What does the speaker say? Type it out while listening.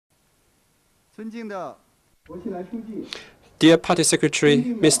Dear Party Secretary,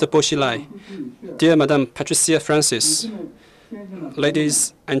 Mr. Bo Xilai, dear Madam Patricia Francis,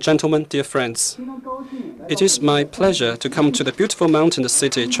 ladies and gentlemen, dear friends, it is my pleasure to come to the beautiful mountain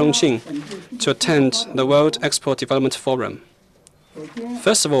city, Chongqing, to attend the World Export Development Forum.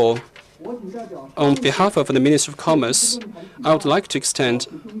 First of all, on behalf of the Ministry of Commerce, I would like to extend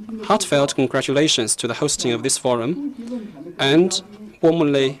heartfelt congratulations to the hosting of this forum and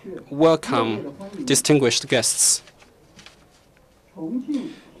warmly welcome distinguished guests.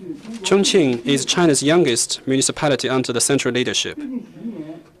 Chongqing is China's youngest municipality under the central leadership.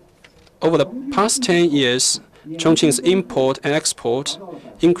 Over the past 10 years, Chongqing's import and export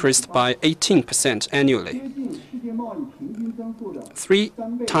increased by 18% annually, 3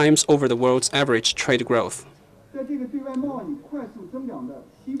 times over the world's average trade growth.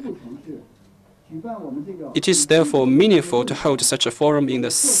 It is therefore meaningful to hold such a forum in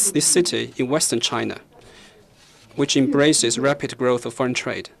this city in Western China, which embraces rapid growth of foreign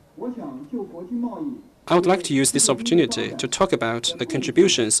trade. I would like to use this opportunity to talk about the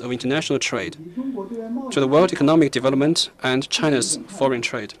contributions of international trade to the world economic development and China's foreign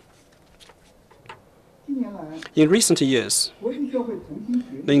trade. In recent years,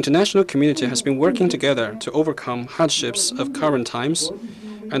 the international community has been working together to overcome hardships of current times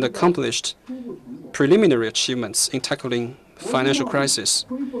and accomplished preliminary achievements in tackling financial crisis.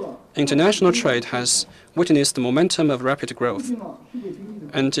 International trade has witnessed the momentum of rapid growth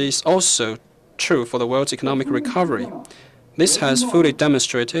and is also true for the world's economic recovery. This has fully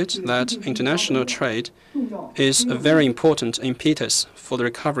demonstrated that international trade is a very important impetus for the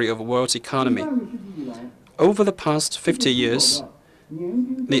recovery of the world's economy. Over the past 50 years,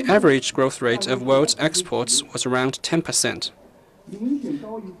 the average growth rate of world's exports was around 10%,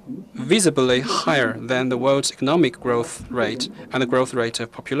 visibly higher than the world's economic growth rate and the growth rate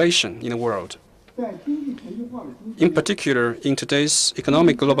of population in the world. In particular, in today's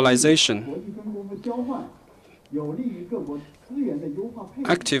economic globalization,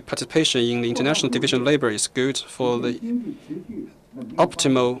 active participation in the international division of labor is good for the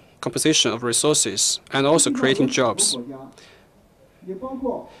optimal composition of resources and also creating jobs.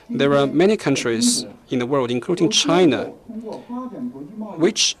 There are many countries in the world, including China,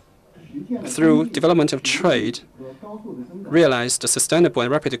 which, through development of trade, realized a sustainable and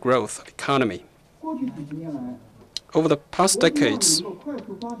rapid growth of the economy. Over the past decades,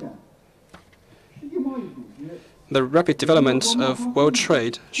 the rapid development of world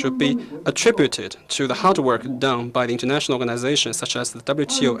trade should be attributed to the hard work done by the international organizations such as the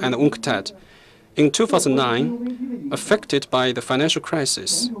WTO and the UNCTAD. In 2009, affected by the financial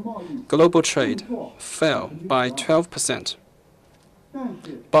crisis, global trade fell by 12%.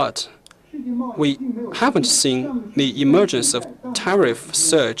 But we haven't seen the emergence of tariff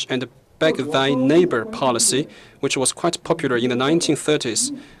surge and beg thy neighbor policy, which was quite popular in the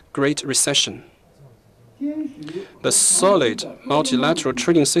 1930s Great Recession. The solid multilateral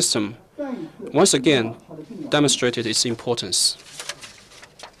trading system once again demonstrated its importance.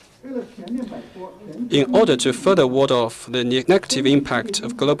 In order to further ward off the negative impact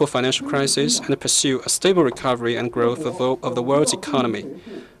of global financial crisis and pursue a stable recovery and growth of the world's economy,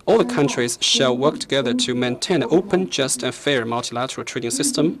 all the countries shall work together to maintain an open, just, and fair multilateral trading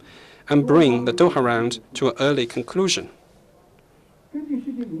system and bring the Doha Round to an early conclusion.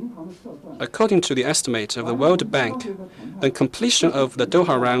 According to the estimate of the World Bank, the completion of the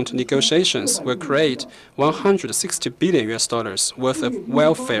Doha Round negotiations will create $160 billion worth of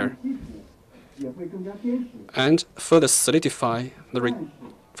welfare and further solidify the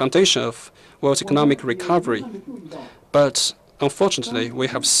foundation of world's economic recovery. But unfortunately, we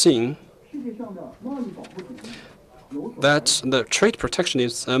have seen that the trade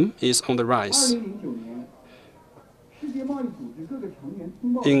protectionism is on the rise.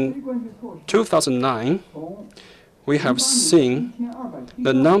 In 2009, we have seen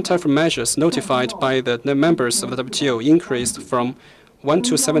the non-tariff measures notified by the members of the WTO increased from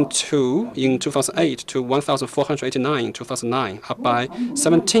 1,272 in 2008 to 1,489 in 2009, up by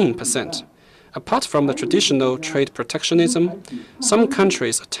 17%. Apart from the traditional trade protectionism, some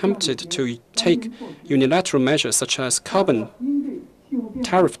countries attempted to take unilateral measures such as carbon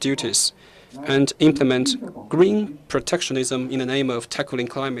tariff duties and implement green protectionism in the name of tackling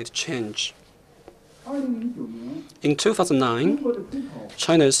climate change. In 2009,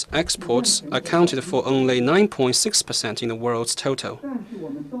 China's exports accounted for only 9.6% in the world's total.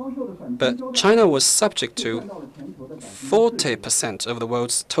 But China was subject to 40% of the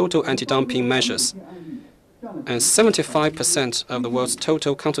world's total anti-dumping measures and 75% of the world's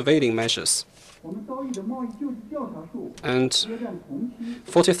total countervailing measures. And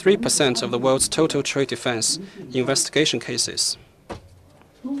 43% of the world's total trade defense investigation cases.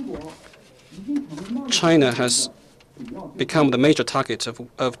 China has become the major target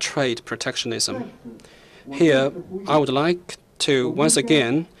of trade protectionism. Here, I would like to once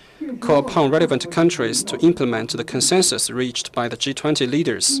again call upon relevant countries to implement the consensus reached by the G20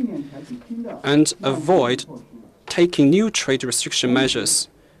 leaders and avoid taking new trade restriction measures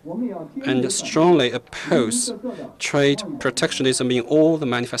and strongly oppose trade protectionism in all the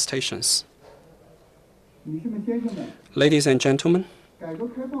manifestations. Ladies and gentlemen,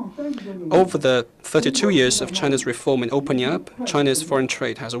 over the 32 years of China's reform and opening up, China's foreign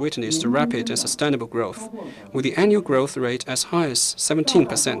trade has witnessed rapid and sustainable growth, with the annual growth rate as high as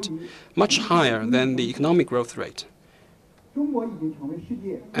 17%, much higher than the economic growth rate.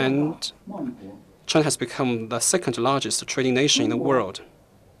 And China has become the second largest trading nation in the world.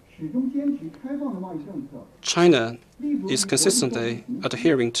 China is consistently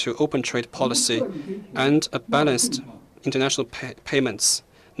adhering to open trade policy and a balanced international payments,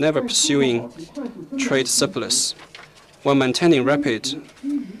 never pursuing trade surplus. While maintaining rapid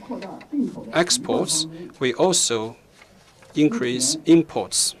exports, we also increase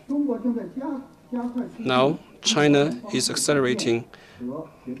imports. Now, China is accelerating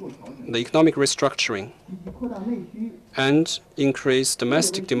the economic restructuring and increase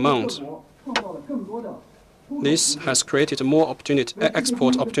domestic demand. This has created more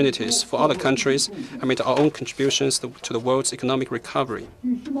export opportunities for other countries amid our own contributions to the world's economic recovery.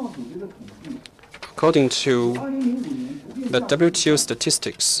 According to the WTO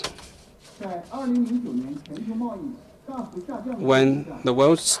statistics, when the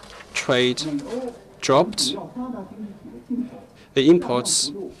world's trade dropped, the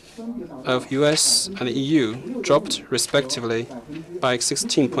imports of US and the EU dropped respectively by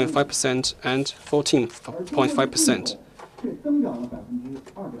 16.5% and 14.5%,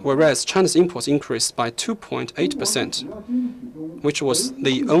 whereas China's imports increased by 2.8%, which was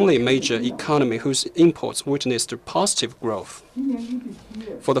the only major economy whose imports witnessed positive growth.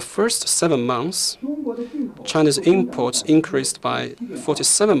 For the first 7 months, China's imports increased by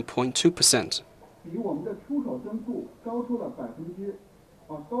 47.2%.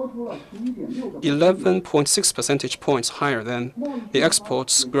 11.6 percentage points higher than the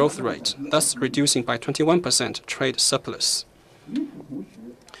export's growth rate, thus reducing by 21% trade surplus.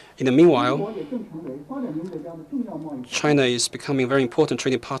 In the meanwhile, China is becoming a very important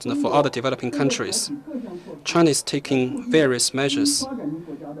trading partner for other developing countries. China is taking various measures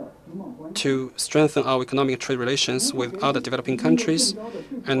to strengthen our economic trade relations with other developing countries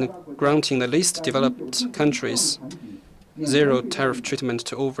and granting the least developed countries zero tariff treatment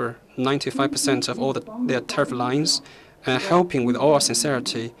to over 95% of all their tariff lines, and helping with all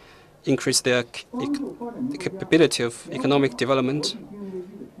sincerity increase their capability of economic development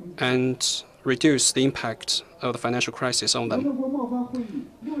and reduce the impact of the financial crisis on them.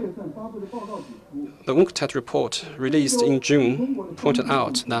 The UNCTAD report released in June pointed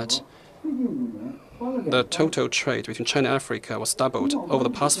out that the total trade between China and Africa was doubled over the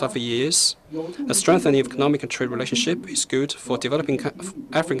past 5 years. The strengthening of economic and trade relationship is good for developing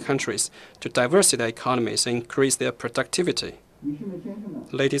African countries to diversify their economies and increase their productivity.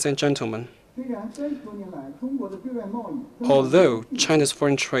 Ladies and gentlemen, although China's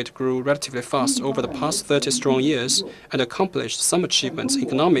foreign trade grew relatively fast over the past 30 strong years and accomplished some achievements in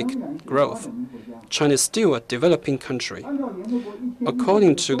economic growth, China is still a developing country.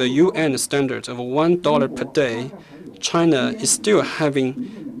 According to the UN standard of $1 per day, China is still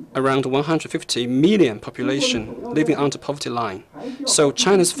having around 150 million population living under poverty line. So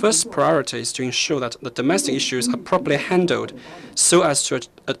China's first priority is to ensure that the domestic issues are properly handled so as to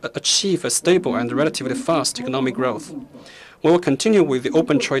achieve a stable and relatively fast economic growth. We will continue with the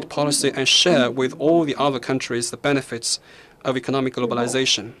open trade policy and share with all the other countries the benefits of economic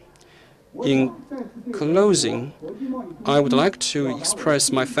globalization. In closing, I would like to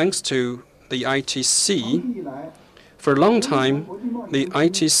express my thanks to the ITC. For a long time, the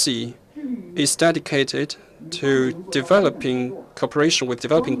ITC is dedicated to developing cooperation with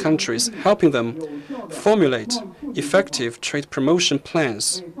developing countries, helping them formulate effective trade promotion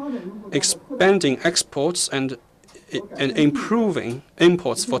plans, expanding exports and improving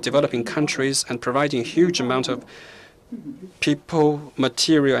imports for developing countries, and providing a huge amount of people,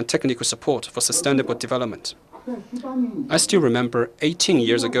 material, and technical support for sustainable development. I still remember 18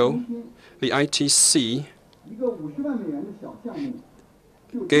 years ago, the ITC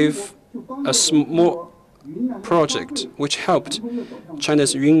gave a small project which helped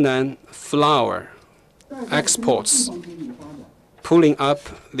China's Yunnan flour exports, pulling up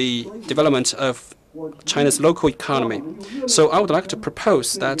the development of China's local economy. So I would like to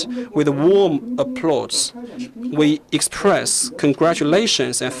propose that with warm applause, we express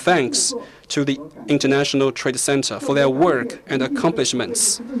congratulations and thanks to the International Trade Center for their work and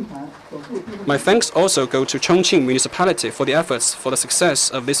accomplishments. My thanks also go to Chongqing Municipality for the efforts for the success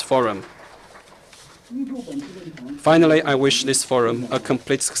of this forum. Finally, I wish this forum a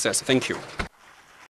complete success. Thank you.